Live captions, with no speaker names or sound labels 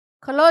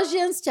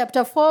Colossians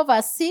chapter 4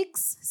 verse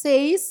 6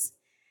 says,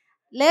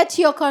 "Let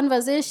your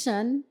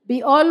conversation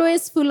be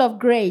always full of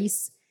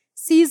grace,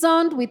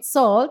 seasoned with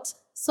salt,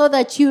 so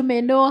that you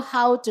may know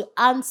how to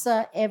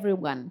answer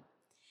everyone."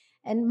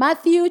 And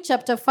Matthew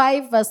chapter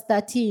 5 verse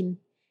 13,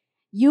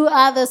 "You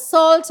are the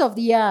salt of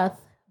the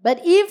earth, but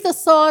if the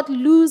salt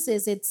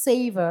loses its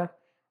savor,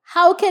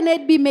 how can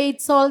it be made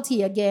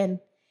salty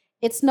again?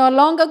 It's no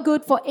longer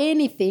good for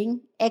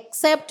anything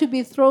except to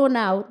be thrown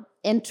out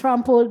and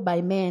trampled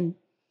by men."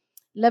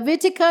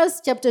 Leviticus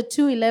chapter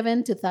 2,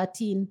 11 to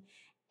 13.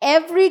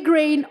 "Every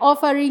grain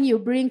offering you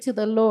bring to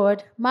the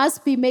Lord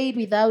must be made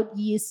without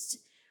yeast,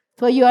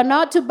 for you are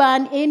not to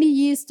burn any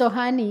yeast or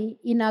honey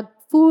in a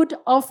food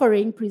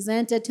offering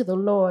presented to the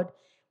Lord.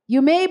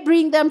 You may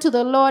bring them to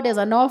the Lord as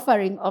an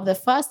offering of the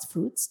first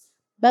fruits,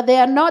 but they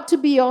are not to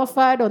be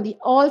offered on the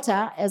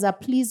altar as a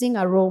pleasing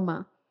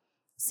aroma.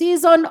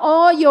 Season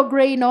all your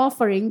grain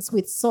offerings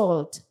with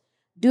salt.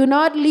 Do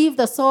not leave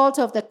the salt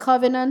of the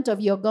covenant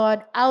of your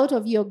God out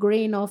of your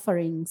grain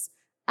offerings.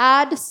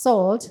 Add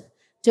salt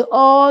to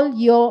all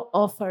your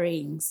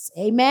offerings."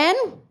 Amen.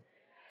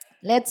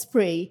 Let's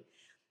pray.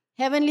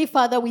 Heavenly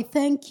Father, we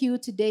thank you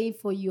today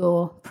for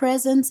your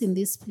presence in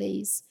this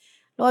place.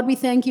 Lord, we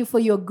thank you for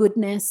your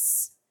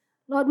goodness.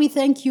 Lord, we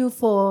thank you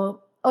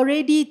for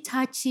already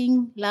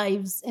touching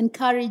lives,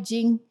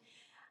 encouraging,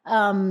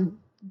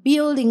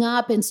 building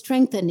up and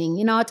strengthening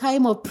in our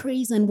time of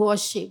praise and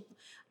worship.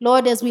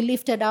 Lord, as we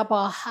lifted up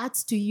our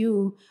hearts to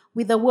you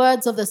with the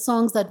words of the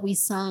songs that we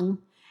sang.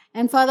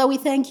 And Father, we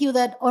thank you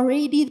that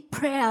already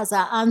prayers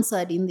are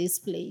answered in this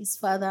place.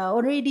 Father,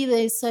 already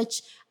there is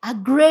such a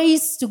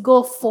grace to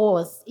go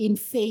forth in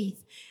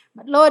faith.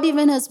 But Lord,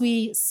 even as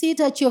we sit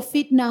at your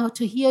feet now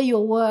to hear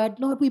your word,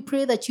 Lord, we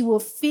pray that you will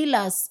fill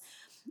us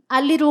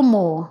a little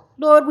more.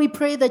 Lord, we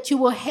pray that you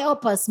will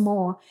help us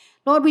more.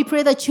 Lord, we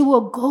pray that you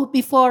will go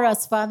before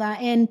us, Father,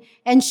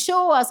 and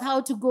show us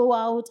how to go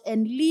out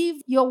and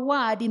live your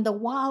word in the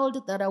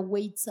world that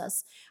awaits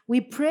us. We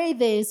pray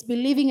this,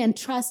 believing and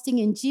trusting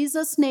in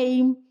Jesus'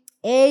 name.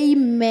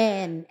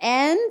 Amen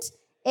and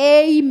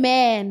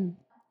amen.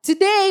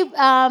 Today,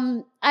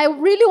 I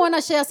really want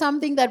to share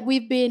something that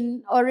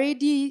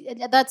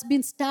that's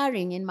been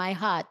stirring in my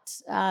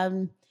heart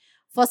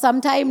for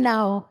some time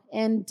now.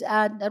 And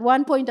at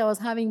one point I was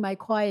having my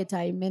quiet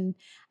time, and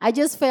I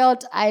just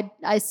felt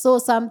I saw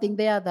something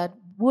there that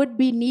would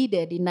be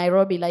needed in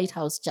Nairobi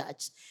Lighthouse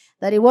Church.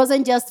 That it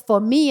wasn't just for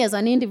me as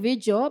an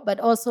individual, but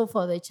also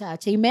for the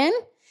church. Amen?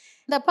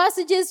 The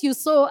passages you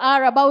saw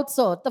are about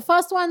salt. The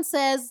first one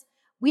says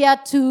we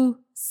are to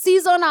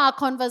season our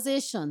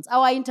conversations,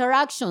 our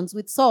interactions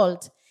with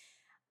salt.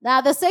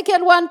 Now, the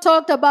second one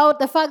talked about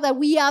the fact that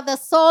we are the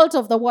salt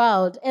of the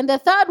world. And the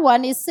third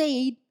one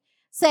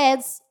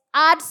says,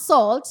 add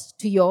salt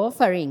to your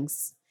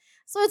offerings.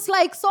 So it's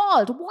like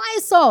salt. Why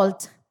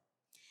salt?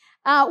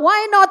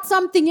 Why not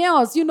something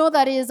else,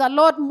 that is a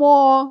lot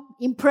more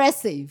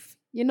impressive?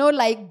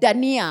 Like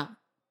dania.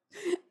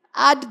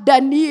 Add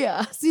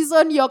dania.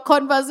 Season your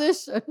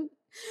conversation.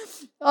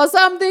 Or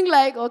something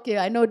like, okay,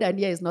 I know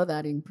dania is not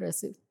that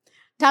impressive.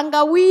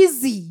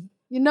 Tangawizi,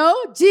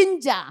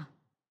 ginger.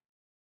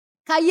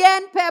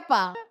 Cayenne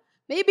pepper.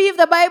 Maybe if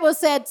the Bible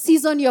said,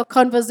 season your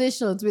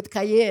conversations with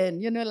cayenne,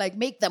 like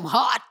make them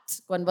hot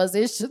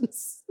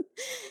conversations.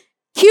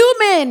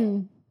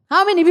 Cumin.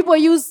 How many people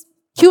use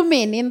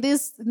cumin in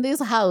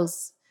this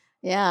house?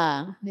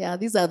 Yeah,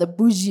 these are the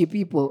bougie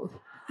people.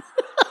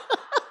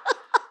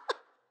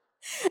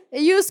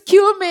 They use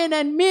cumin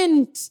and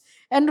mint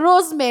and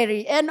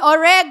rosemary and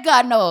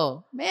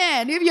oregano.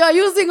 Man, if you're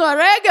using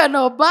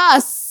oregano,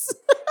 bus.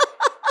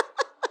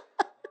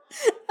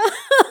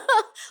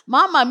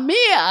 Mamma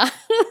mia.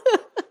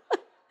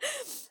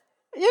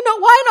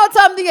 Why not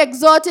something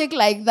exotic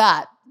like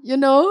that?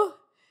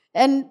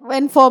 And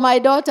when for my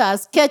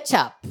daughters,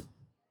 ketchup.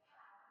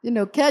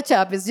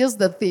 Ketchup is just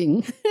the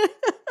thing.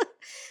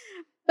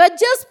 But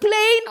just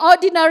plain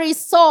ordinary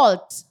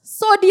salt,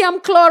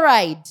 sodium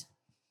chloride.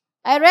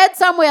 I read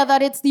somewhere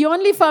that it's the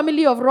only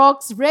family of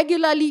rocks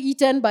regularly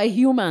eaten by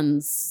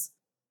humans.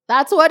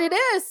 That's what it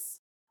is.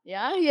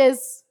 Yeah,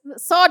 yes.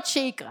 Salt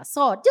shaker,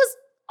 salt. Just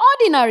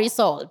ordinary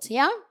salt,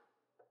 yeah?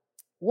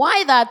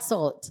 Why that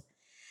salt?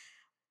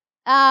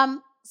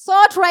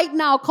 Salt right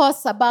now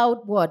costs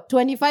about,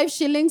 25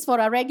 shillings for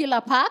a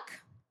regular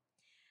pack?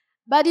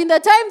 But in the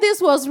time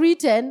this was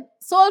written,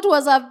 salt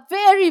was a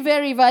very,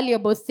 very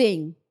valuable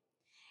thing.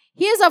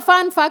 Here's a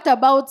fun fact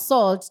about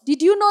salt.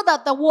 Did you know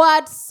that the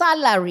word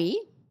salary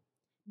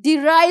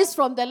derives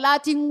from the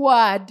Latin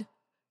word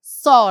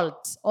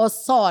salt or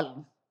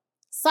sol?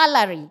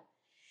 Salary.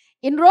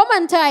 In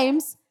Roman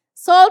times,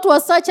 salt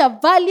was such a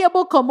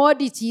valuable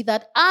commodity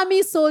that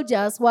army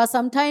soldiers were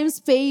sometimes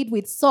paid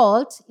with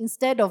salt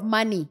instead of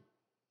money.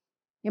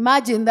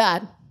 Imagine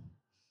that.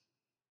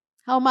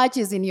 How much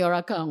is in your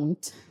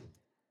account?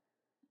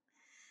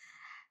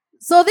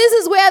 So this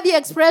is where the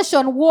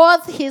expression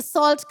worth his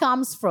salt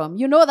comes from.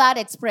 You know that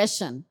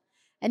expression.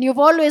 And you've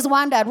always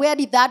wondered, where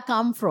did that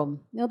come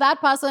from?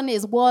 That person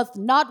is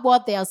not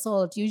worth their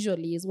salt,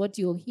 usually, is what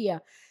you'll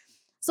hear.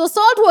 So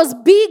salt was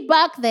big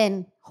back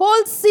then.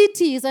 Whole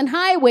cities and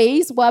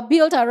highways were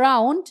built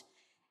around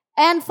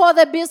and for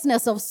the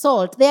business of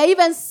salt. There are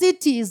even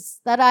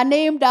cities that are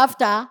named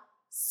after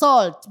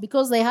salt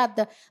because they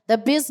had the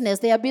business,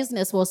 their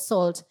business was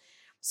salt.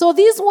 So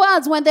these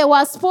words, when they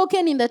were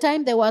spoken in the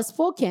time they were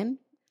spoken,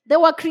 they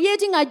were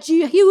creating a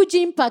huge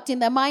impact in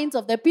the minds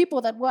of the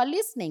people that were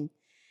listening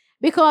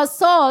because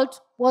salt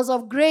was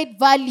of great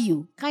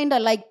value, kind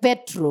of like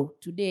petrol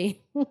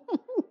today.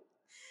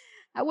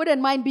 I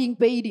wouldn't mind being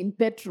paid in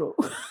petrol.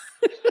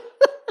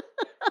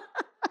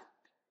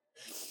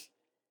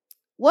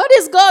 What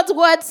is God's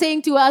word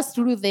saying to us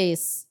through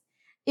this?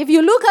 If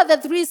you look at the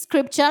three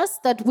scriptures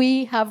that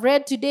we have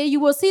read today,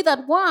 you will see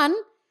that one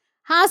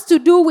has to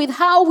do with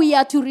how we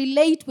are to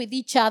relate with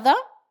each other.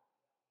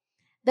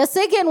 The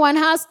second one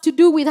has to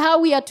do with how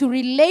we are to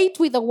relate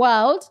with the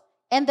world.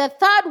 And the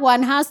third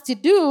one has to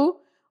do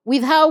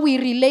with how we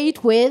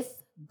relate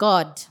with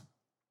God.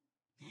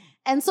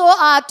 And so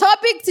our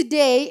topic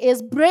today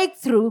is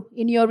breakthrough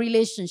in your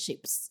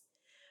relationships.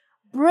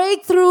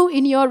 Breakthrough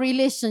in your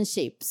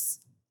relationships.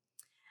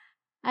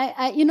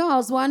 I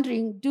was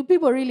wondering, do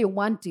people really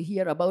want to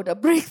hear about a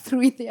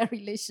breakthrough in their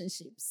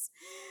relationships?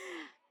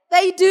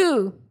 They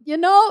do.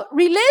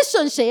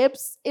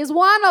 Relationships is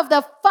one of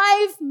the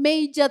 5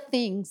 major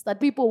things that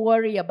people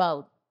worry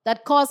about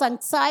that cause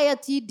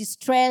anxiety,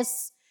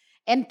 distress,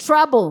 and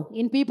trouble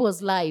in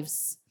people's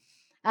lives.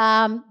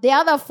 The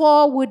other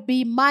 4 would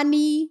be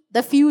money,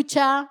 the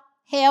future,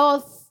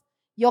 health,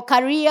 your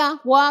career,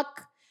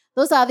 work.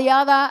 Those are the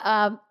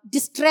other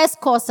distress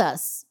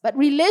causers. But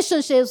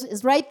relationships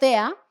is right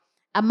there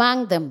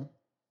among them.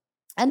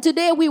 And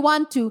today we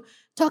want to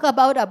talk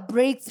about a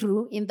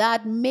breakthrough in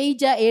that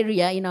major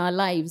area in our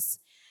lives.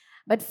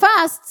 But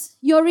first,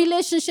 your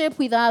relationship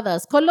with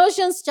others.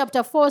 Colossians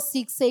chapter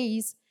 4:6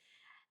 says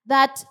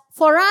that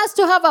for us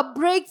to have a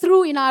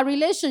breakthrough in our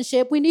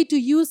relationship, we need to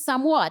use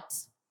some what?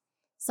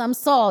 Some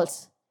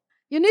salt.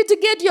 You need to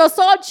get your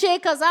salt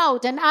shakers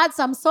out and add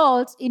some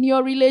salt in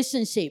your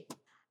relationship.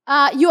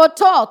 Your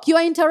talk,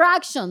 your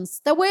interactions,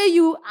 the way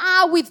you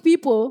are with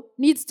people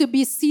needs to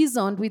be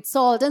seasoned with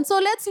salt. And so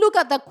let's look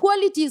at the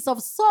qualities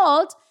of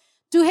salt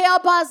to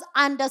help us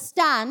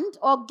understand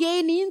or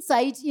gain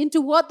insight into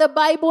what the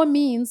Bible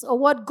means or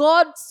what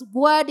God's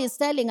word is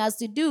telling us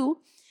to do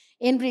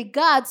in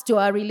regards to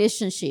our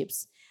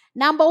relationships.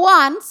 Number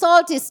 1,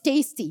 salt is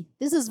tasty.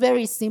 This is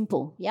very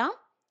simple, yeah?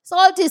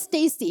 Salt is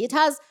tasty. It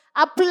has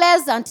a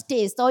pleasant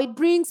taste, or it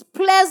brings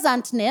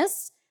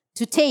pleasantness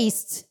to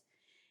taste.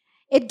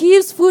 It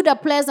gives food a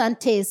pleasant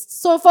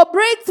taste. So for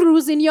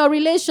breakthroughs in your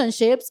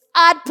relationships,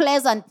 add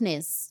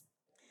pleasantness.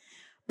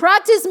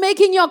 Practice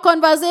making your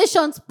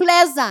conversations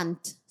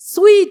pleasant,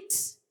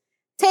 sweet,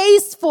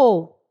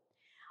 tasteful.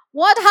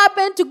 What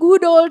happened to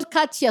good old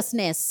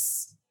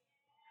courteousness?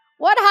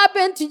 What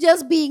happened to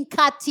just being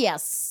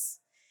courteous?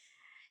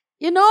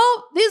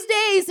 These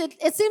days,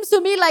 it seems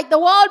to me like the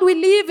world we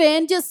live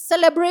in just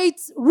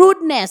celebrates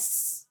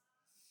rudeness.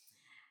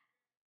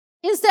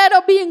 Instead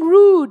of being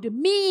rude,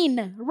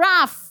 mean,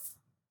 rough,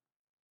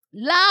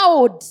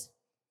 loud,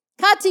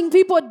 cutting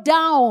people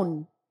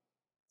down,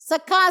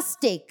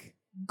 sarcastic,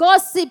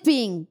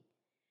 gossiping,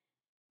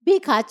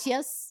 be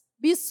courteous,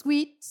 be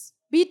sweet,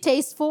 be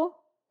tasteful,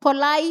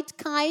 polite,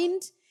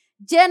 kind,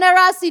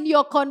 generous in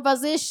your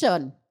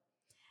conversation.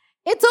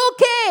 It's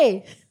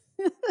okay.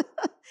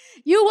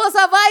 You will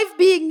survive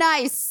being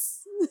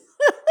nice.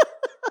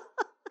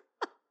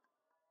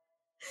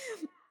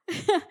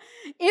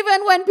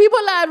 Even when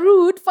people are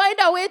rude, find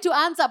a way to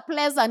answer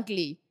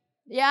pleasantly.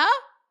 Yeah?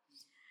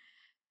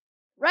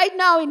 Right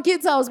now in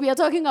Kids House, we are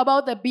talking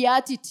about the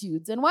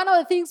Beatitudes. And one of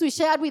the things we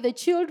shared with the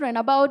children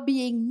about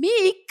being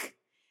meek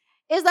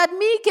is that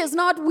meek is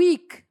not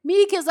weak.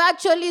 Meek is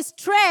actually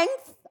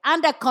strength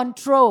under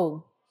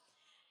control.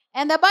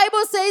 And the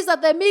Bible says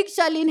that the meek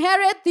shall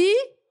inherit the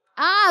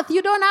earth.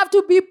 You don't have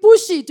to be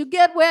pushy to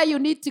get where you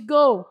need to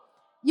go.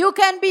 You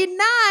can be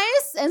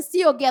nice and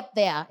still get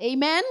there.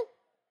 Amen?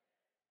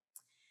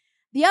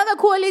 The other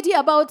quality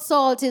about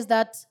salt is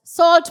that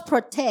salt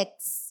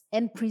protects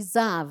and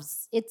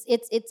preserves.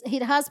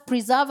 It has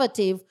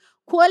preservative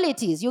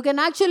qualities. You can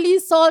actually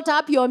salt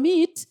up your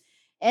meat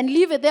and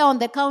leave it there on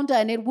the counter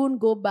and it won't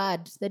go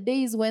bad. The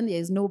days when there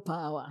is no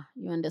power,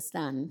 you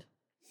understand.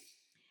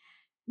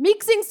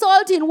 Mixing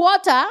salt in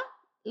water,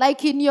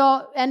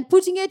 and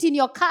putting it in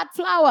your cut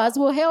flowers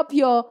will help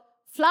your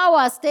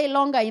flowers stay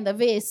longer in the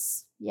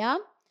vase. Yeah?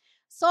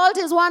 Salt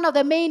is one of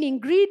the main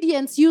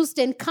ingredients used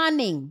in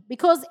canning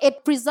because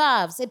it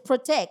preserves, it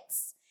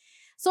protects.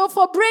 So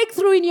for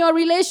breakthrough in your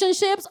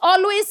relationships,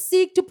 always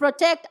seek to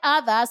protect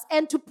others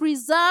and to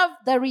preserve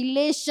the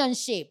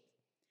relationship.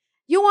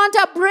 You want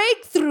a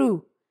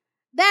breakthrough,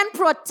 then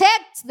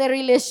protect the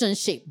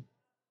relationship.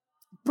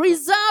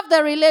 Preserve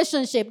the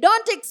relationship.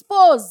 Don't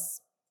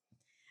expose.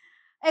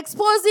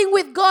 Exposing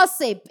with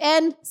gossip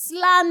and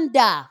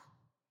slander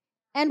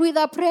and with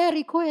a prayer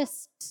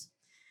request.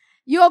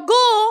 Your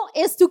goal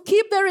is to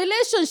keep the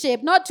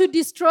relationship, not to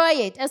destroy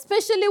it,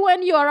 especially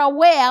when you are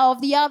aware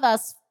of the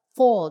other's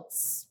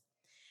faults.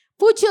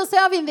 Put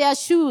yourself in their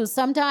shoes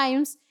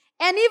sometimes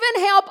and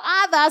even help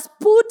others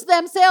put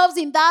themselves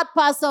in that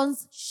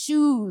person's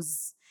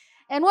shoes.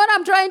 And what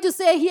I'm trying to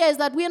say here is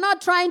that we're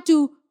not trying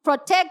to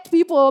protect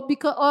people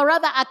because, or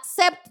rather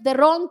accept the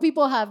wrong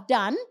people have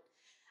done,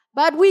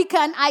 but we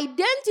can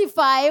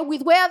identify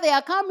with where they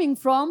are coming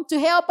from to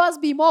help us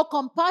be more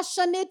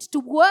compassionate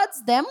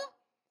towards them,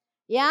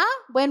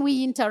 when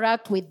we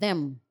interact with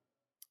them.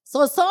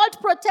 So salt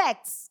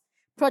protects.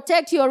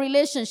 Protect your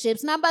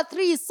relationships. Number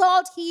 3,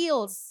 salt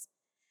heals.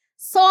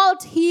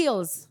 Salt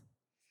heals.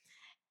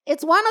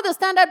 It's one of the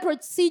standard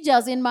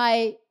procedures in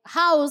my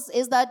house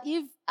is that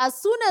if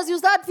as soon as you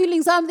start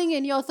feeling something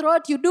in your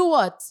throat, you do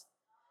what?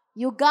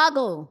 You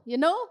gargle,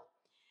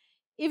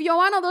 If you're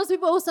one of those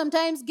people who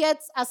sometimes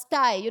gets a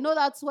sty,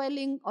 that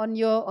swelling on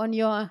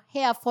your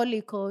hair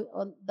follicle,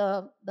 on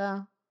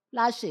the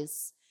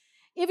lashes.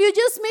 If you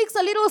just mix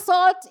a little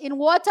salt in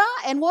water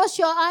and wash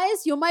your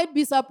eyes, you might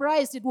be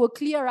surprised it will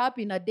clear up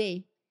in a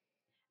day.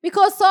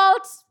 Because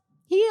salt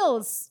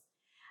heals.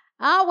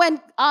 When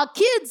our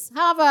kids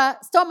have a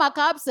stomach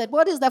upset,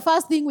 what is the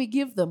first thing we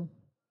give them?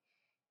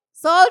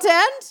 Salt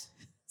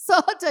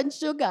and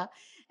sugar.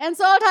 And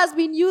salt has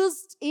been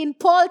used in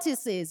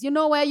poultices,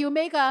 where you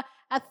make a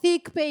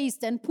thick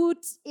paste and put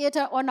it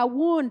on a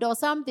wound or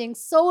something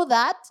so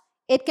that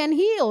it can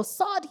heal.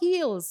 Salt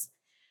heals.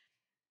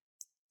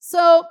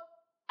 So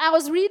I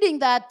was reading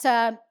that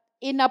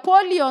in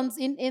Napoleon's,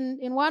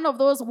 in one of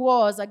those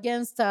wars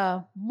against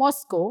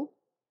Moscow,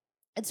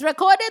 it's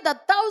recorded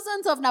that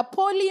thousands of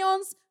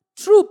Napoleon's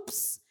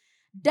troops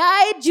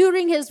died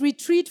during his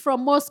retreat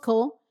from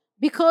Moscow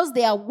because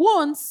their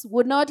wounds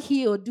would not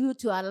heal due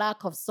to a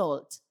lack of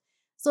salt.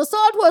 So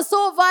salt was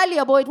so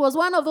valuable, it was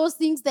one of those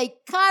things they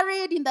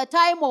carried in the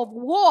time of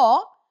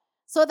war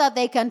so that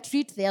they can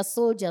treat their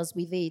soldiers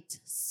with it.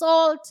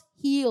 Salt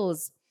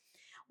heals.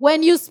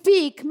 When you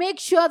speak, make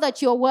sure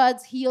that your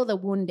words heal the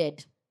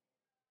wounded.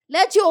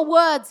 Let your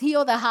words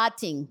heal the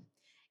hurting.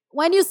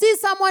 When you see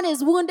someone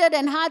is wounded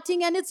and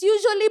hurting, and it's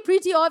usually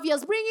pretty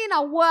obvious, bring in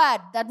a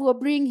word that will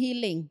bring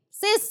healing.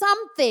 Say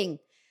something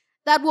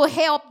that will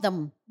help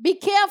them. Be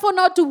careful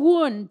not to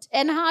wound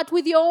and hurt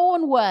with your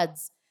own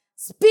words.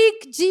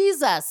 Speak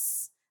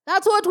Jesus.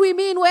 That's what we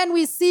mean when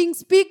we sing,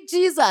 speak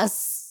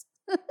Jesus.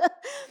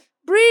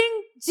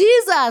 Bring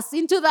Jesus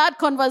into that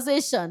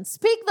conversation.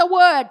 Speak the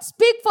word.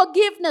 Speak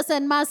forgiveness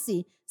and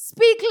mercy.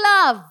 Speak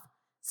love.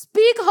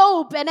 Speak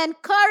hope and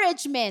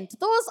encouragement.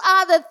 Those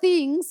are the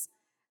things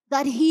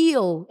that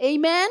heal.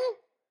 Amen?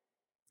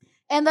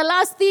 And the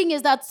last thing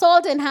is that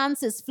salt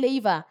enhances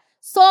flavor.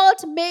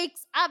 Salt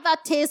makes other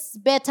tastes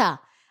better.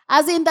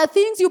 As in the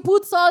things you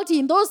put salt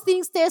in, those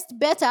things taste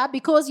better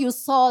because you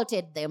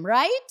salted them,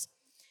 right?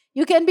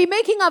 You can be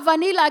making a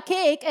vanilla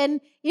cake, and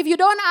if you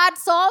don't add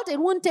salt, it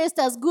won't taste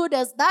as good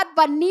as that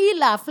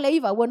vanilla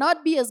flavor will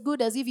not be as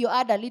good as if you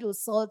add a little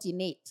salt in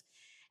it.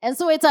 And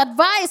so it's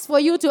advised for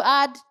you to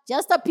add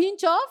just a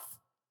pinch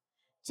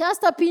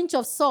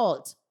of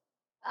salt.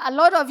 A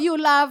lot of you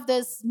love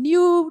this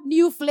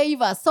new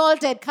flavor,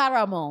 salted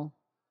caramel.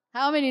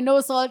 How many know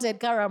salted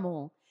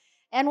caramel?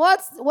 And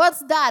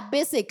what's that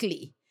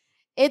basically?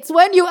 It's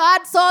when you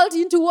add salt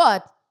into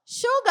what?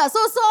 Sugar.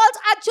 So salt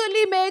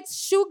actually makes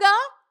sugar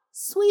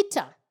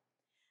sweeter.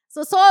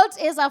 So salt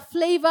is a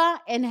flavor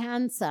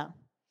enhancer.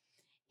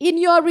 In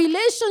your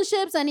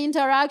relationships and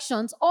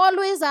interactions,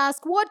 always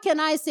ask, what can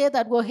I say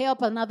that will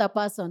help another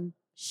person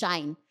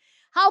shine?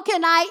 How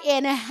can I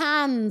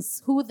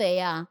enhance who they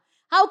are?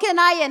 How can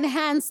I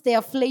enhance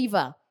their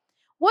flavor?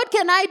 What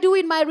can I do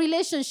in my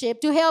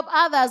relationship to help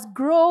others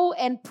grow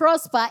and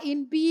prosper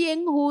in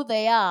being who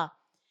they are?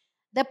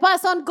 The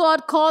person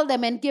God called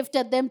them and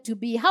gifted them to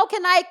be. How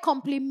can I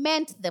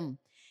compliment them?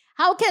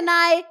 How can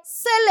I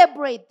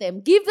celebrate them?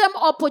 Give them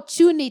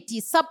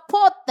opportunity,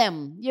 support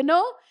them,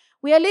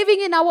 We are living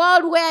in a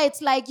world where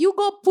it's like you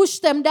go push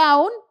them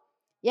down,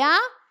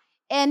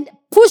 and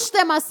push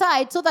them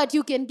aside so that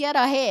you can get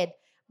ahead.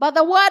 But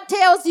the word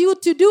tells you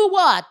to do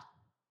what?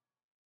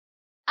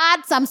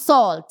 Add some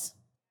salt.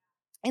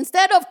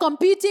 Instead of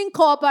competing,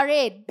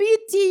 cooperate. Be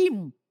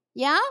team.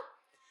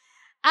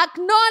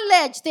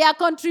 Acknowledge their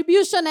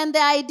contribution and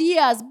their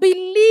ideas.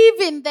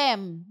 Believe in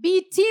them.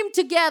 Be team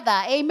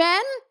together.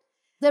 Amen?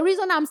 The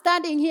reason I'm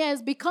standing here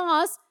is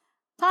because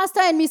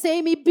Pastor and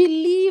Ms.Amy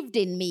believed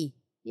in me.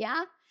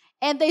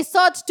 And they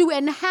sought to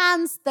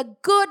enhance the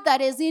good that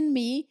is in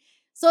me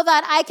so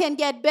that I can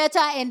get better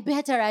and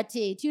better at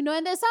it.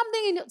 And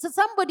there's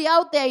somebody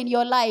out there in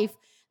your life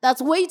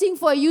that's waiting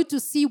for you to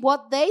see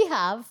what they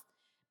have,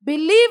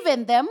 believe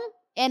in them,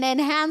 and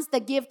enhance the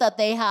gift that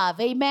they have.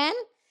 Amen?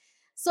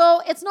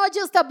 So it's not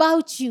just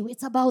about you.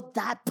 It's about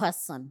that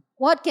person.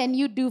 What can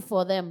you do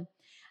for them?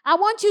 I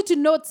want you to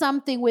note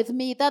something with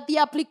me, that the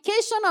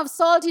application of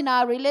salt in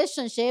our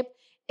relationship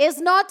is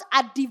not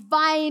a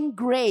divine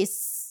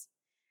grace.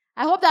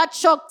 I hope that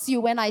shocks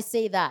you when I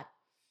say that.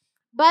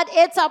 But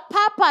it's a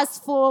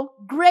purposeful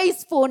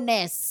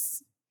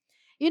gracefulness.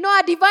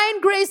 A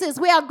divine grace is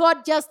where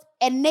God just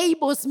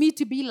enables me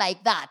to be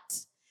like that.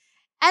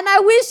 And I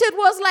wish it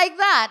was like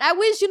that. I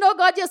wish,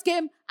 God just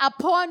came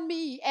upon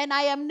me and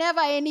I am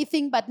never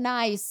anything but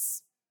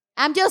nice.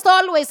 I'm just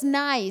always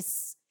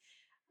nice.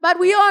 But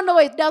we all know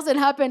it doesn't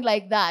happen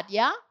like that,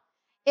 yeah?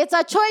 It's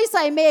a choice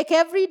I make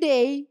every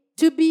day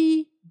to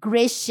be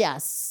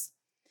gracious,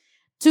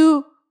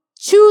 to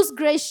choose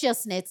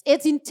graciousness.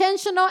 It's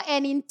intentional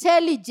and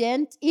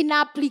intelligent in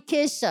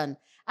application.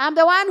 I'm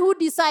the one who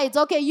decides,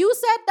 okay, you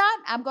said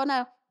that, I'm going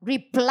to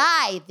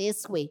reply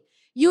this way.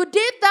 You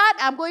did that,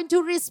 I'm going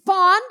to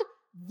respond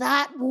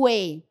that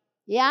way.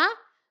 Yeah?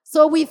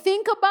 So we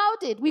think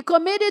about it, we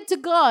commit it to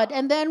God,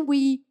 and then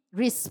we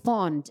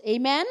respond.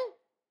 Amen?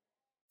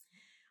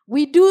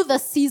 We do the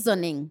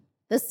seasoning.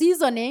 The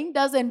seasoning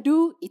doesn't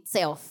do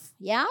itself.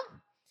 Yeah?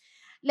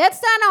 Let's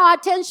turn our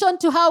attention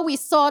to how we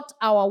salt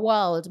our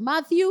world.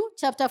 Matthew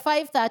chapter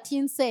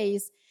 5:13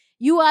 says,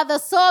 "You are the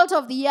salt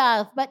of the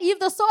earth, but if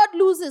the salt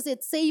loses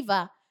its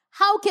savor,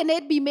 how can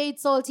it be made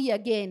salty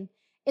again?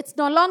 It's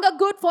no longer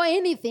good for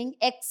anything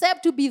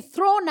except to be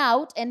thrown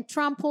out and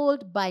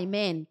trampled by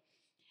men."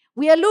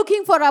 We are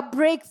looking for a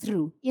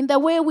breakthrough in the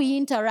way we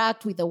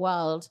interact with the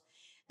world.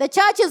 The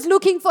church is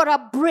looking for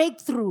a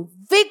breakthrough,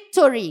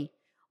 victory.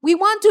 We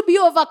want to be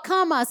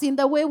overcomers in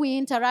the way we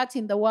interact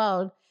in the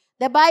world.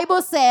 The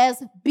Bible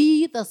says,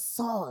 be the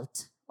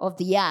salt of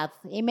the earth.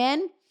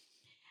 Amen?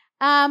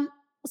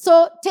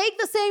 So take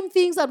the same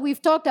things that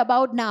we've talked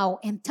about now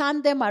and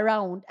turn them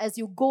around as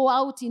you go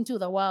out into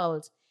the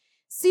world.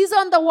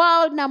 Season the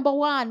world, number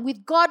one,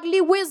 with godly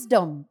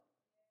wisdom,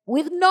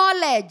 with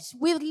knowledge,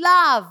 with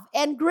love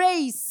and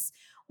grace.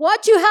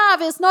 What you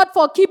have is not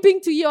for keeping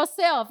to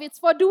yourself. It's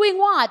for doing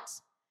what?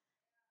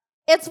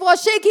 It's for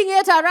shaking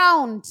it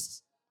around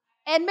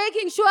and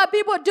making sure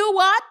people do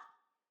what?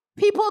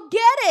 People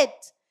get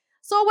it.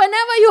 So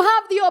whenever you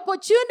have the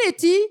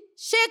opportunity,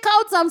 shake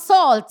out some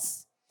salt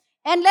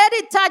and let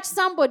it touch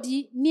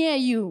somebody near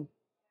you.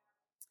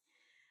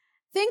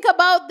 Think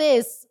about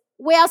this.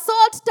 Where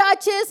salt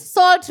touches,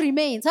 salt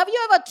remains. Have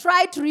you ever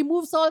tried to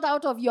remove salt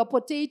out of your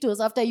potatoes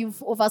after you've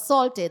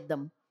oversalted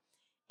them?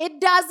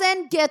 It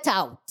doesn't get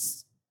out.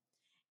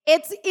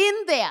 It's in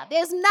there.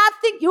 There's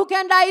nothing. You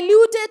can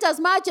dilute it as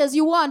much as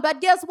you want,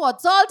 but guess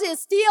what? Salt is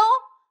still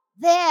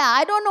there.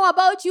 I don't know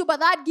about you,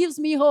 but that gives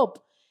me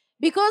hope.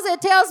 Because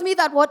it tells me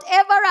that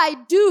whatever I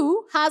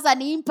do has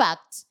an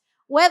impact,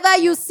 whether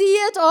you see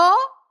it or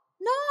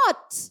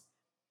not.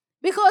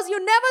 Because you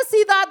never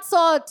see that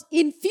salt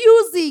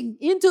infusing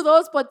into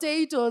those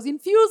potatoes,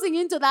 infusing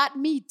into that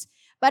meat.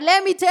 But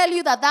let me tell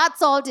you that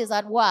salt is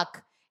at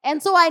work.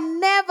 And so I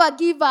never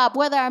give up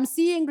whether I'm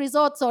seeing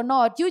results or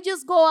not. You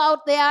just go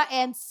out there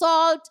and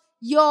salt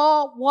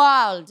your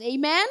world.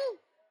 Amen?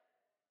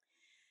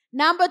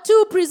 Number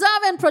two,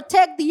 preserve and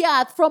protect the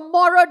earth from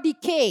moral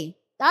decay.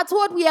 That's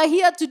what we are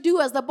here to do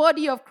as the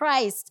body of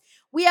Christ.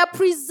 We are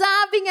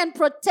preserving and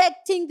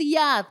protecting the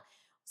earth.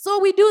 So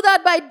we do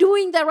that by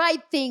doing the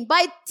right thing,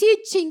 by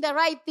teaching the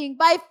right thing,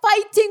 by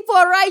fighting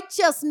for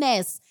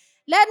righteousness.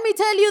 Let me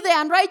tell you, the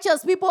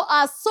unrighteous people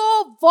are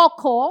so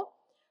vocal,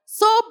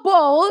 so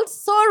bold,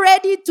 so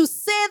ready to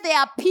say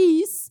their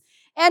piece.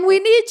 And we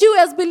need you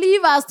as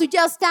believers to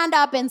just stand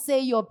up and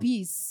say your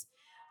piece.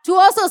 To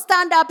also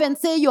stand up and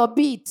say your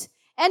bit.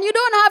 And you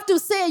don't have to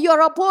say you're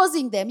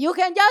opposing them. You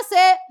can just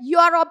say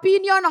your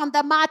opinion on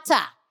the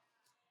matter.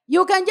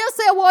 You can just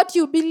say what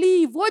you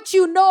believe, what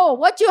you know,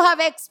 what you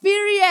have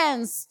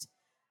experienced.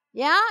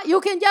 Yeah?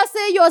 You can just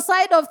say your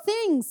side of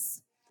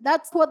things.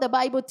 That's what the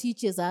Bible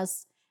teaches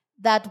us,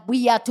 that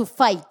we are to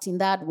fight in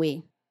that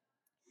way.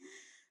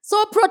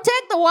 So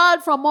protect the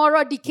world from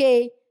moral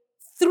decay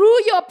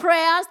through your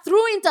prayers,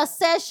 through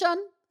intercession,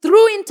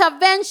 through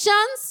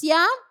interventions.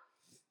 Yeah?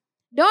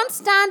 Don't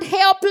stand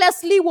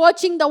helplessly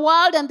watching the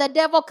world and the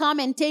devil come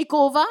and take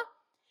over.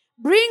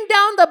 Bring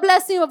down the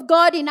blessing of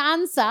God in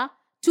answer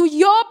to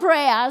your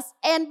prayers,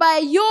 and by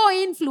your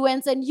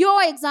influence and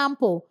your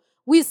example,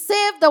 we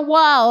save the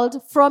world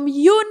from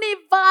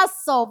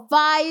universal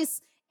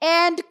vice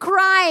and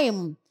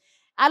crime.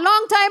 A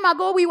long time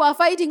ago, we were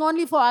fighting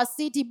only for our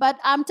city, but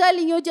I'm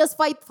telling you, just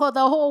fight for the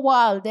whole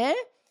world,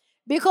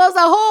 Because the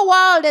whole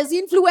world is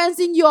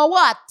influencing your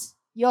what?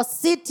 Your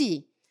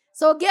city.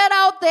 So get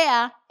out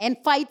there and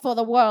fight for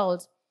the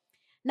world.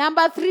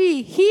 Number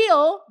 3,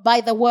 heal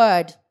by the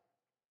word.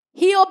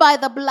 Heal by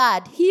the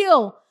blood.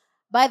 Heal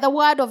by the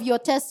word of your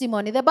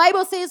testimony. The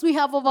Bible says we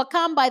have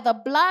overcome by the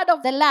blood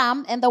of the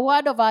Lamb and the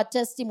word of our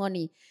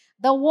testimony.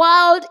 The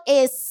world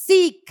is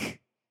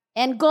sick,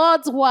 and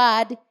God's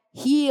word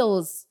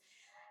heals.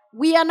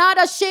 We are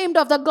not ashamed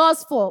of the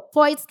gospel,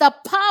 for it's the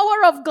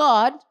power of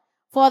God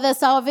for the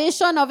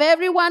salvation of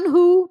everyone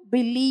who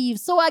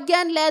believes. So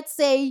again, let's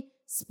say,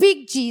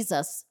 speak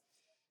Jesus.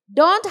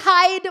 Don't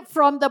hide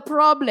from the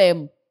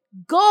problem.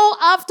 Go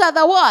after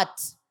the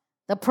what?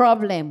 The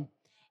problem.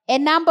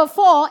 And number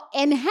 4,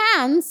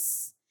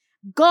 enhance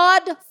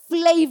God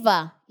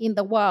flavor in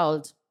the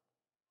world.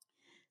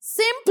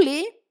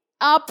 Simply,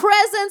 our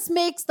presence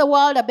makes the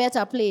world a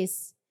better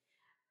place.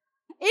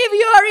 If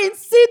you are in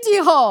City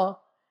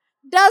Hall,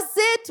 does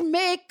it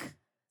make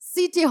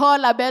City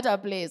Hall a better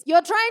place.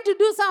 You're trying to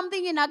do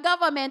something in a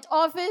government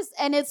office,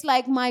 and it's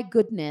like, my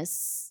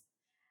goodness.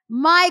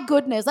 My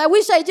goodness. I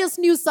wish I just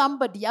knew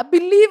somebody, a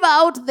believer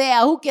out there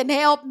who can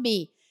help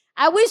me.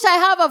 I wish I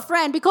have a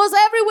friend, because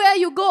everywhere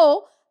you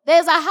go,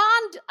 there's a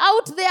hand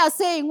out there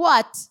saying,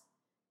 what?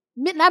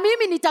 Na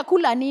mimi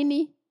nitakula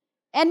nini?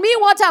 And me,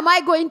 what am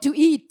I going to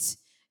eat?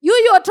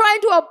 You're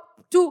trying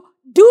to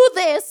do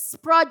this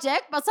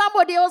project, but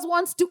somebody else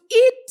wants to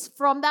eat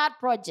from that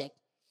project.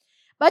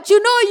 But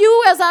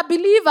you as a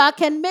believer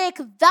can make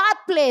that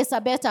place a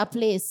better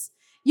place.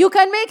 You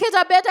can make it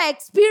a better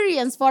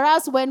experience for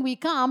us when we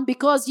come,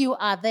 because you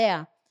are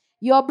there.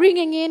 You're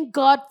bringing in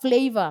God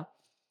flavor.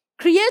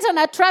 Create an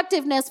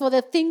attractiveness for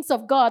the things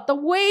of God, the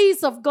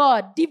ways of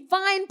God,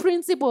 divine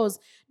principles.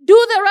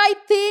 Do the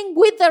right thing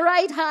with the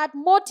right heart,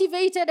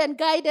 motivated and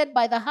guided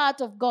by the heart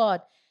of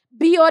God.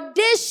 Be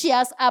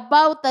audacious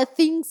about the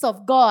things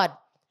of God.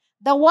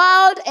 The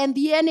world and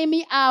the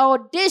enemy are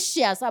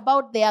audacious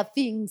about their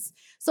things.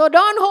 So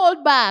don't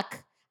hold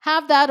back.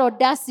 Have that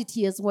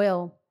audacity as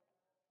well.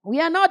 We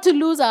are not to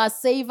lose our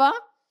savor,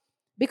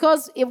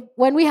 because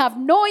when we have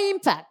no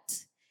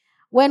impact,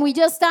 when we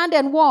just stand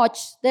and watch,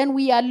 then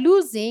we are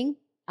losing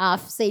our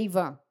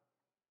savor.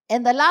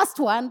 And the last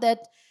one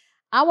that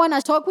I want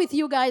to talk with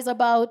you guys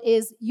about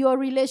is your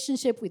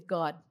relationship with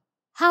God.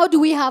 How do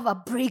we have a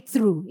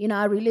breakthrough in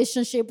our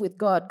relationship with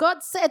God?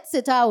 God sets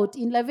it out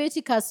in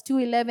Leviticus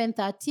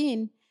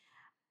 2:11-13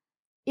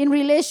 in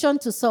relation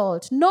to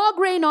salt. No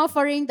grain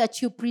offering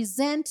that you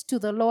present to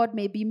the Lord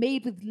may be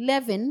made with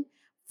leaven,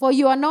 for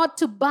you are not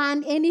to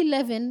burn any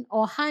leaven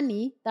or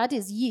honey, that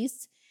is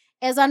yeast,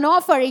 as an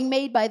offering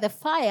made by the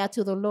fire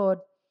to the Lord.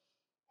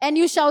 And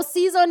you shall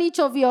season each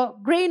of your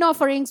grain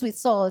offerings with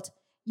salt.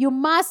 You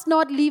must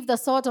not leave the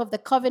salt of the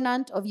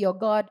covenant of your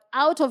God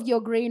out of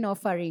your grain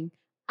offering.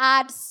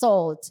 Add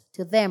salt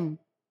to them.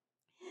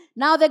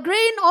 Now, the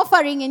grain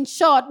offering, in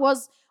short,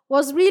 was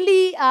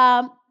really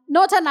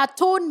not an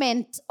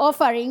atonement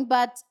offering,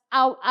 but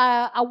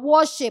a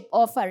worship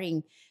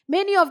offering.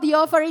 Many of the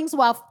offerings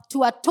were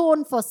to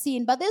atone for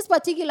sin, but this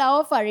particular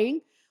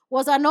offering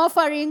was an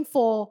offering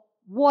for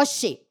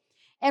worship.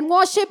 And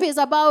worship is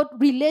about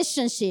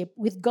relationship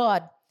with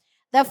God.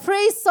 The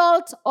phrase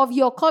salt of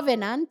your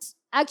covenant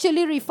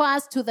actually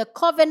refers to the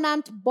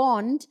covenant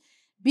bond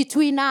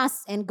between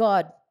us and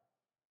God.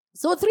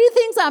 So 3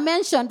 things are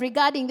mentioned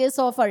regarding this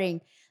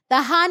offering: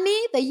 the honey,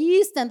 the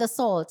yeast, and the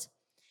salt.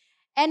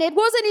 And it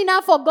wasn't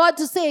enough for God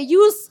to say,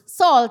 use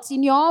salt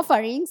in your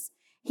offerings.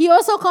 He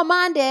also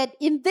commanded,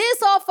 in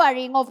this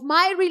offering of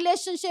my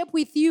relationship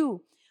with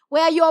you,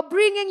 where you're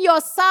bringing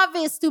your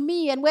service to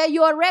me and where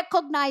you're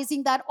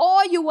recognizing that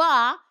all you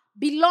are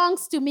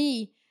belongs to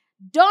me,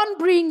 don't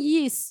bring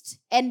yeast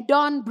and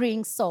don't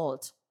bring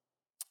salt.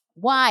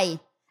 Why?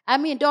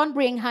 Don't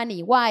bring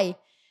honey. Why?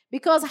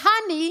 Because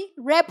honey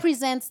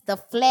represents the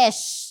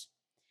flesh.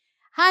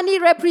 Honey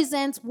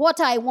represents what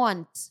I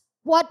want,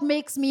 what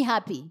makes me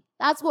happy.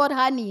 That's what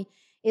honey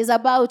is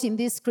about in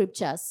these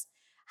scriptures.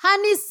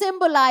 Honey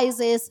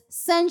symbolizes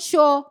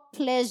sensual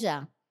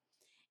pleasure.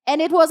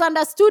 And it was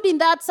understood in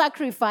that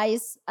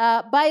sacrifice,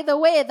 by the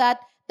way, that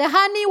the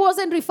honey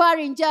wasn't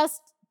referring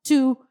just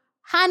to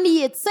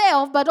honey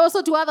itself, but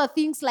also to other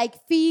things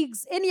like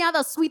figs, any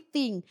other sweet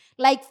thing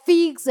like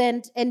figs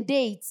and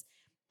dates.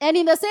 And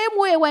in the same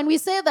way, when we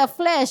say the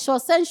flesh or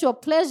sensual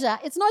pleasure,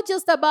 it's not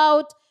just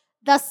about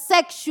the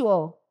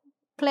sexual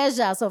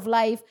pleasures of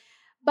life,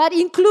 but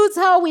includes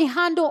how we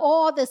handle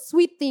all the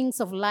sweet things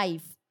of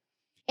life.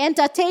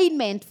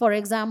 Entertainment, for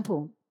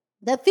example,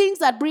 the things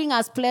that bring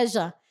us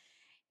pleasure.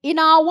 In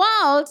our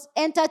world,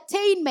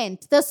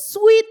 entertainment, the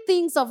sweet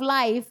things of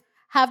life,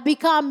 have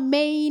become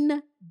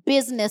main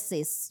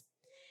businesses.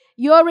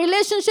 Your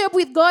relationship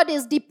with God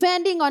is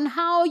depending on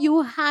how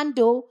you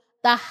handle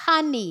the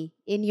honey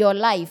in your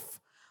life.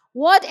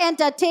 What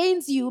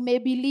entertains you may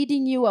be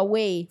leading you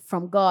away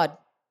from God.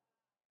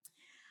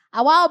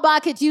 A while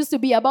back, it used to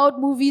be about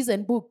movies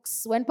and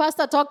books. When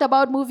Pastor talked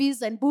about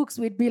movies and books,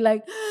 we'd be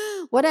like,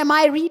 what am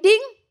I reading?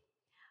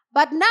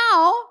 But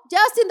now,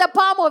 just in the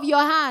palm of your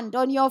hand,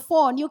 on your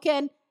phone, you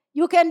can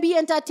be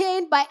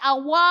entertained by a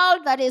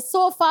world that is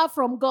so far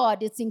from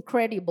God. It's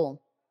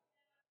incredible.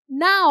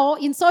 Now,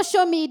 in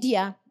social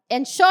media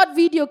and short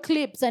video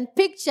clips and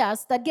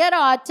pictures that get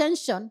our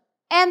attention,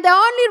 and the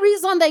only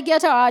reason they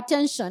get our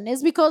attention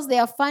is because they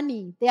are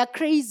funny, they are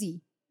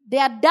crazy, they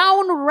are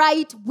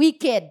downright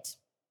wicked.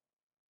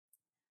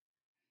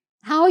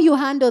 How you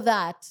handle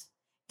that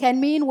can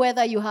mean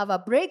whether you have a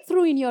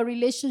breakthrough in your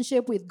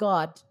relationship with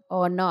God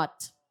or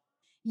not.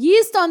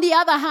 Yeast, on the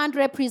other hand,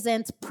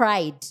 represents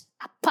pride,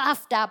 a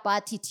puffed up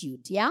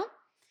attitude, yeah?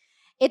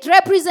 It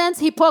represents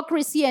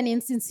hypocrisy and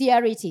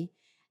insincerity.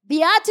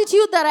 The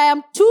attitude that I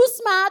am too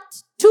smart,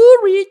 too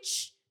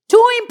rich,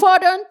 too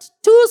important,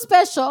 too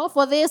special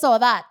for this or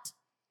that.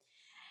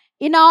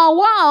 In our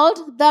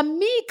world, the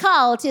me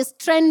cult is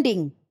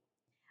trending.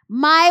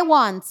 My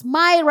wants,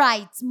 my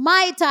rights,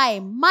 my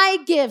time, my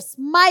gifts,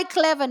 my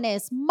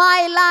cleverness,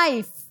 my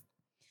life.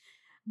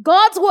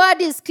 God's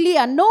word is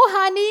clear. No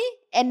honey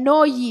and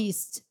no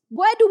yeast.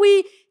 Why do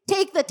we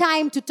take the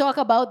time to talk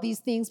about these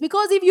things?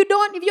 Because if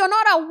you're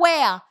not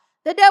aware,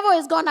 the devil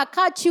is going to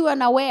catch you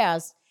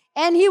unawares.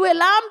 And he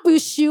will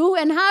ambush you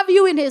and have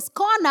you in his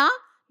corner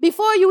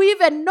before you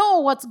even know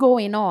what's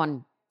going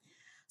on.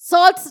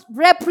 Salt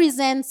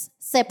represents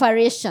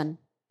separation.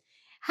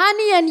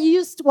 Honey and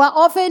yeast were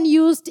often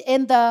used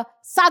in the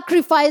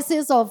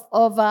sacrifices of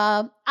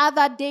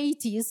other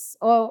deities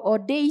or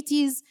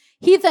deities,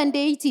 heathen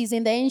deities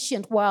in the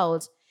ancient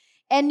world.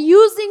 And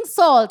using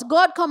salt,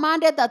 God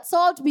commanded that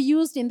salt be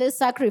used in this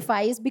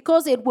sacrifice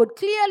because it would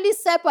clearly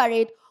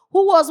separate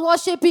who was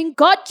worshiping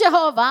God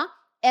Jehovah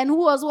and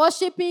who was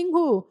worshiping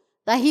who?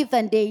 The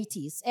heathen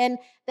deities. And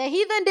the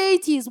heathen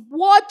deities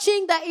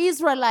watching the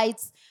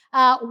Israelites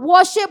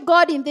worship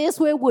God in this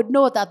way would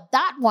know that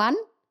that one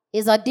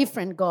is a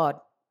different God.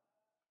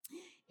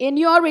 In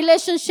your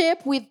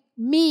relationship with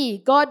me,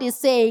 God is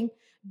saying,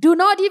 do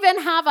not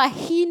even have a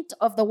hint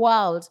of the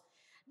world.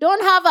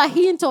 Don't have a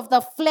hint of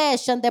the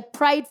flesh and the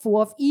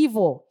prideful of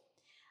evil.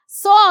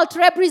 Salt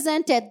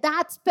represented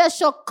that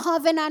special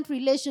covenant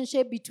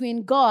relationship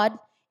between God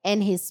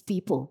and his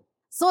people.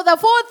 So the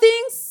 4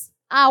 things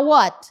are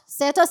what?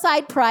 Set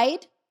aside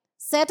pride,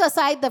 set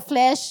aside the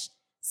flesh,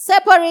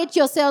 separate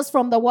yourselves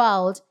from the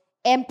world,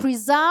 and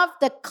preserve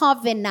the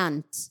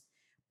covenant.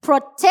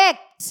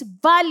 Protect,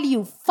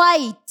 value,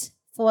 fight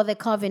for the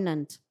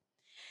covenant.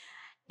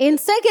 In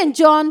 2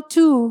 John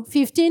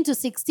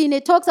 2:15-16,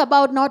 it talks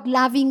about not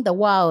loving the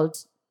world.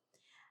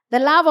 The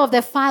love of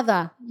the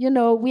Father.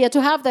 We are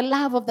to have the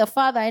love of the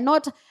Father and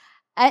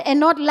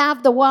not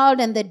love the world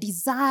and the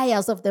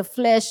desires of the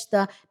flesh,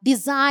 the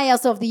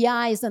desires of the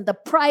eyes, and the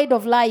pride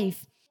of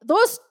life.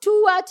 Those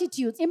 2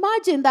 attitudes.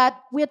 Imagine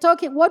that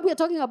what we're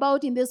talking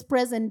about in this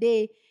present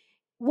day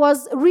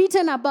was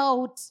written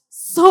about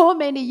so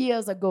many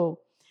years ago.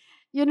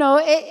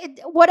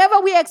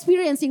 Whatever we're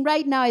experiencing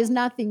right now is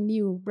nothing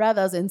new,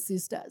 brothers and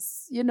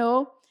sisters.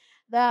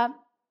 The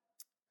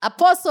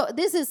apostle,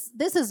 this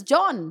is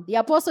John. The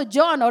apostle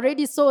John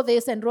already saw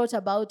this and wrote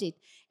about it.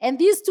 And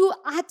these 2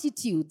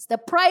 attitudes, the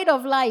pride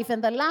of life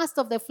and the lust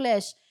of the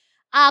flesh,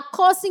 are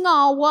causing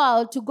our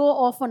world to go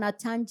off on a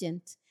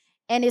tangent.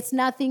 And it's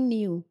nothing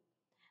new.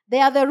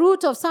 They are the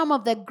root of some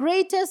of the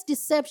greatest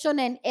deception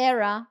and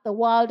error the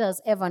world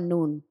has ever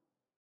known.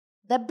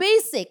 That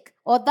basic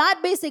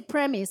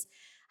premise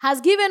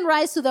has given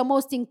rise to the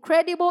most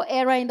incredible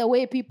error in the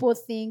way people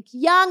think,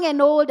 young and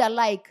old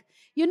alike.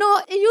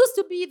 It used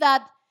to be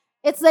that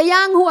it's the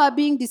young who are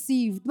being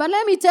deceived. But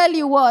let me tell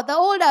you what, the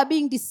old are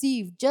being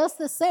deceived just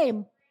the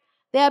same.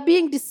 They are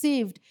being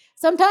deceived.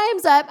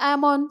 Sometimes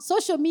I'm on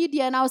social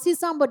media and I'll see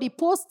somebody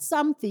post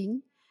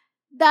something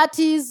that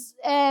is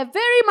a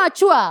very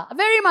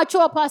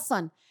mature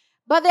person.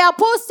 But they are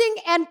posting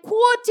and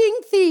quoting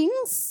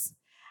things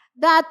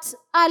that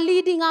are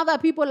leading other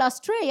people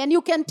astray. And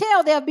you can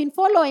tell they have been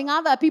following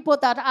other people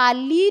that are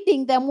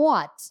leading them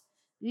what?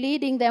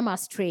 Leading them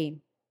astray.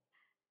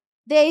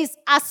 There is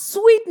a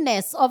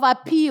sweetness of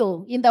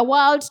appeal in the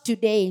world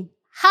today.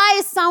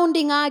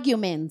 High-sounding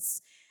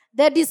arguments.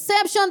 The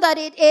deception that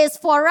it is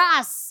for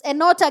us and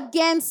not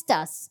against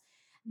us.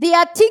 The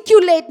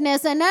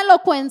articulateness and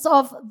eloquence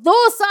of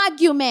those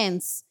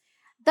arguments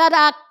that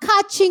are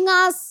catching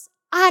us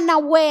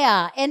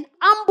unaware and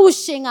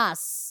ambushing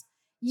us,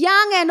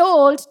 young and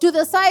old, to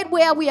the side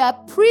where we are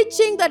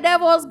preaching the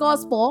devil's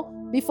gospel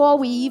before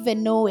we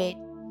even know it.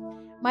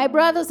 My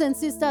brothers and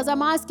sisters,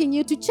 I'm asking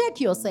you to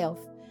check yourself.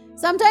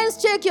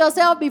 Sometimes check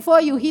yourself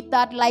before you hit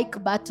that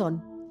like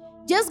button.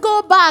 Just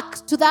go back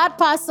to that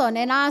person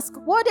and ask,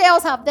 what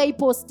else have they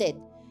posted?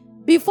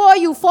 Before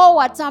you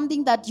forward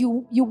something that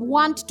you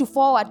want to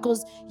forward,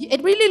 because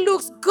it really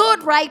looks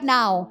good right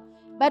now.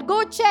 But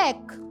go check,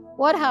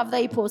 what have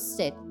they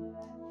posted?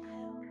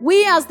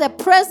 We as the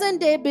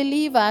present day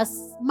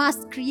believers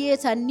must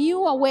create a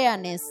new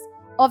awareness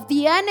of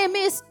the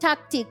enemy's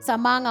tactics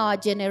among our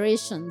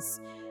generations.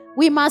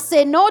 We must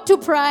say no to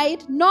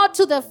pride, no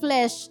to the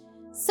flesh,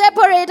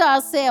 separate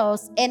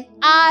ourselves and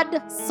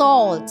add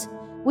salt.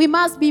 We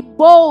must be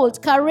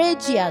bold,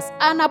 courageous,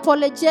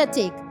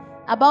 unapologetic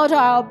about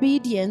our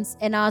obedience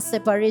and our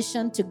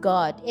separation to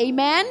God.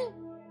 Amen?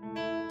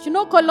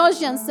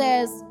 Colossians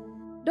says,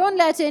 don't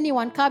let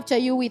anyone capture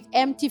you with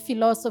empty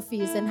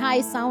philosophies and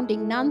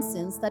high-sounding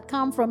nonsense that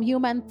come from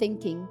human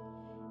thinking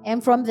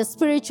and from the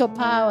spiritual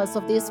powers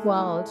of this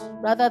world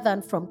rather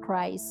than from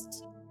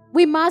Christ.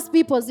 We must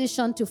be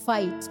positioned to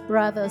fight,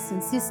 brothers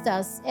and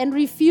sisters, and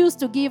refuse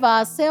to give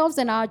ourselves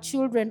and our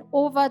children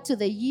over to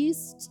the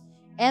yeast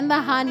and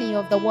the honey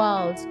of the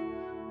world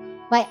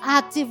by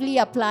actively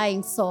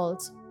applying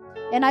salt.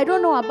 And I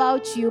don't know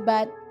about you,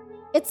 but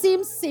it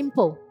seems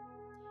simple.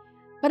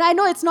 But I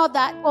know it's not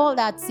all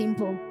that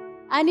simple.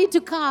 I need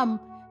to come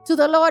to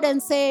the Lord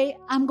and say,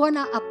 I'm going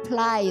to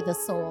apply the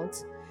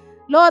salt.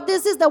 Lord,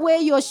 this is the way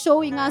you're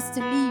showing us to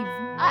live.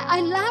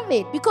 I love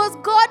it because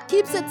God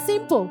keeps it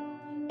simple.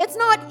 It's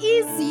not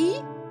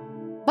easy,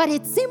 but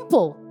it's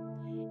simple.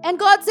 And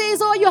God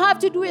says all you have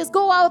to do is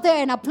go out there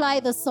and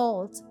apply the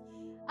salt.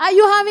 Are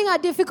you having a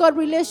difficult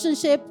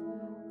relationship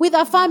with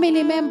a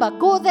family member,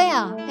 go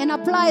there and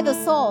apply the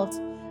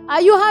salt.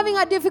 Are you having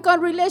a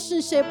difficult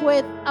relationship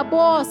with a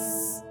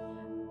boss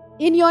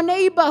in your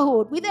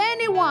neighborhood, with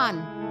anyone?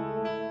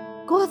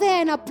 Go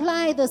there and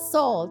apply the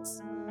salt,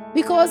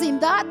 because in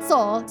that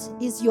salt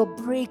is your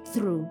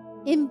breakthrough.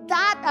 In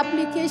that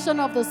application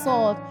of the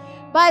salt,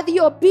 by the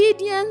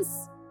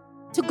obedience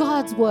to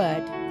God's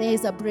word, there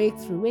is a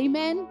breakthrough.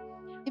 Amen.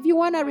 If you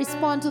want to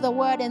respond to the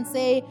word and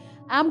say,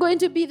 I'm going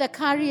to be the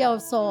carrier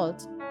of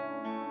salt,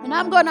 and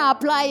I'm going to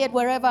apply it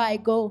wherever I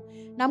go,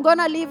 and I'm going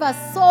to leave a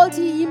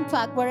salty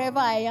impact wherever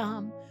I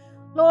am.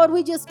 Lord,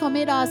 we just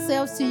commit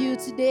ourselves to you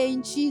today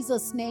in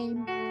Jesus'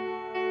 name.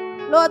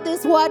 Lord,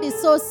 this word is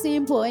so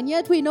simple, and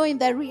yet we know in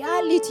the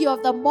reality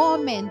of the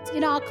moment,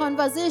 in our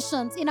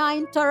conversations, in our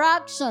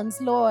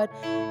interactions, Lord,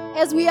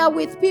 as we are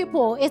with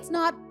people, it's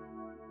not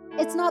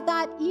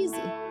that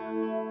easy.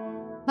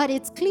 But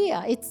it's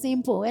clear, it's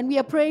simple, and we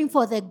are praying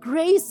for the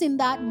grace in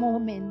that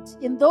moment,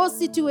 in those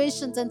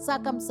situations and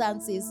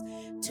circumstances,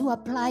 to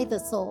apply the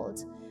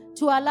salt,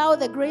 to allow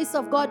the grace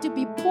of God to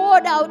be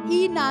poured out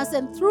in us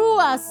and through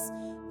us,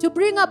 to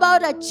bring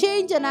about a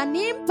change and an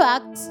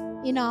impact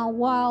in our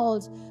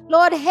world.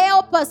 Lord,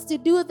 help us to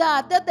do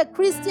that. Let the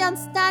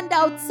Christians stand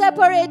out,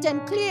 separate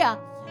and clear,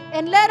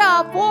 and let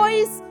our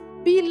voice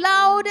be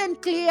loud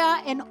and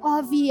clear and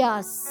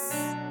obvious.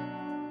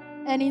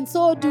 And in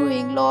so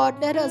doing, Lord,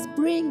 let us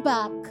bring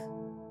back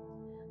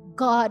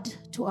God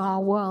to our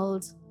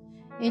world.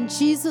 In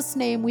Jesus'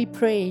 name we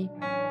pray.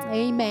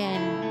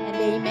 Amen and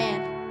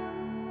amen.